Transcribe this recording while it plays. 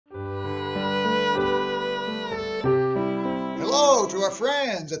to our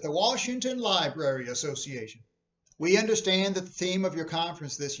friends at the Washington Library Association. We understand that the theme of your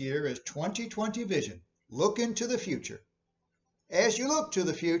conference this year is 2020 Vision, Look into the Future. As you look to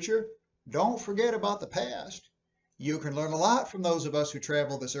the future, don't forget about the past. You can learn a lot from those of us who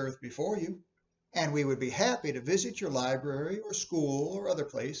traveled this earth before you, and we would be happy to visit your library or school or other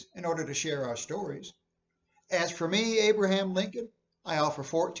place in order to share our stories. As for me, Abraham Lincoln, I offer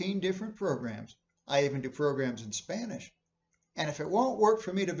 14 different programs. I even do programs in Spanish. And if it won't work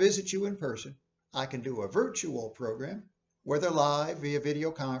for me to visit you in person, I can do a virtual program, whether live via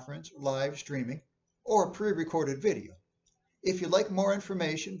video conference, live streaming, or pre-recorded video. If you'd like more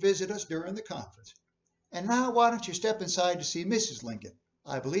information, visit us during the conference. And now why don't you step inside to see Mrs. Lincoln?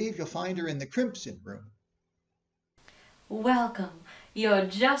 I believe you'll find her in the Crimson Room. Welcome. You're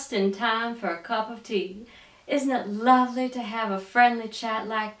just in time for a cup of tea. Isn't it lovely to have a friendly chat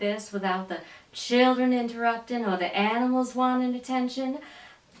like this without the children interrupting or the animals wanting attention?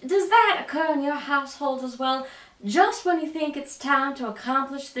 Does that occur in your household as well? Just when you think it's time to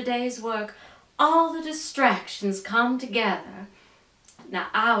accomplish the day's work, all the distractions come together. Now,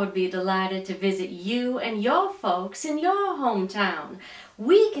 I would be delighted to visit you and your folks in your hometown.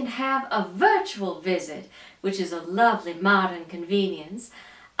 We can have a virtual visit, which is a lovely modern convenience.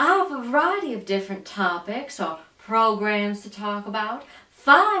 I have a variety of different topics or programs to talk about,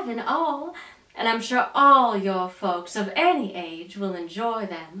 5 in all, and I'm sure all your folks of any age will enjoy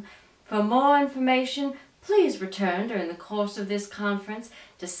them. For more information, please return during the course of this conference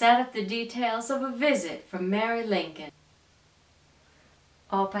to set up the details of a visit from Mary Lincoln.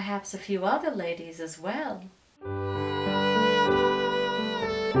 Or perhaps a few other ladies as well.